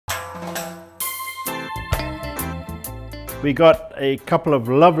We got a couple of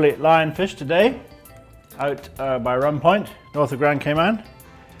lovely lionfish today out by Rum Point, north of Grand Cayman.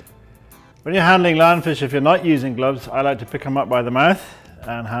 When you're handling lionfish, if you're not using gloves, I like to pick them up by the mouth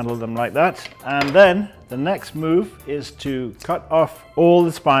and handle them like that. And then the next move is to cut off all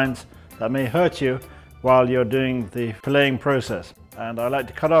the spines that may hurt you while you're doing the filleting process. And I like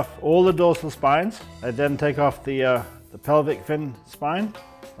to cut off all the dorsal spines. I then take off the pelvic fin spine,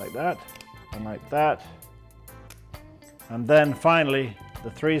 like that, and like that. And then finally, the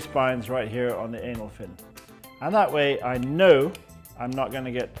 3 spines right here on the anal fin. And that way I know I'm not going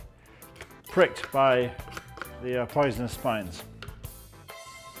to get pricked by the poisonous spines.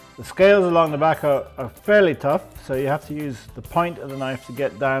 The scales along the back are fairly tough, so you have to use the point of the knife to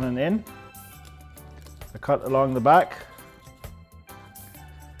get down and in. I cut along the back,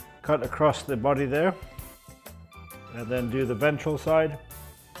 cut across the body there, and then do the ventral side.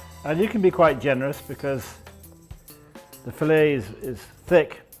 And you can be quite generous because the fillet is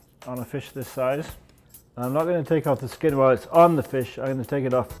thick on a fish this size. And I'm not going to take off the skin while it's on the fish. I'm going to take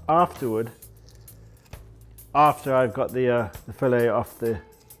it off afterward, after I've got the fillet off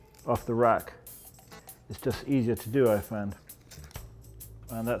the rack. It's just easier to do, I found.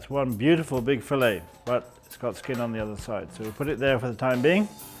 And that's one beautiful big fillet, but it's got skin on the other side. So we put it there for the time being,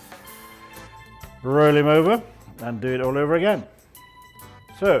 roll him over, and do it all over again.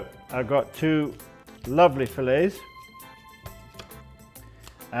 So I've got 2 lovely fillets,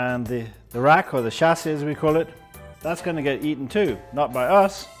 and the rack, or the chassis as we call it, that's going to get eaten too, not by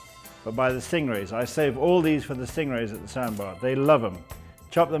us, but by the stingrays. I save all these for the stingrays at the sandbar. They love them.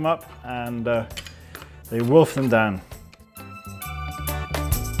 Chop them up and they wolf them down.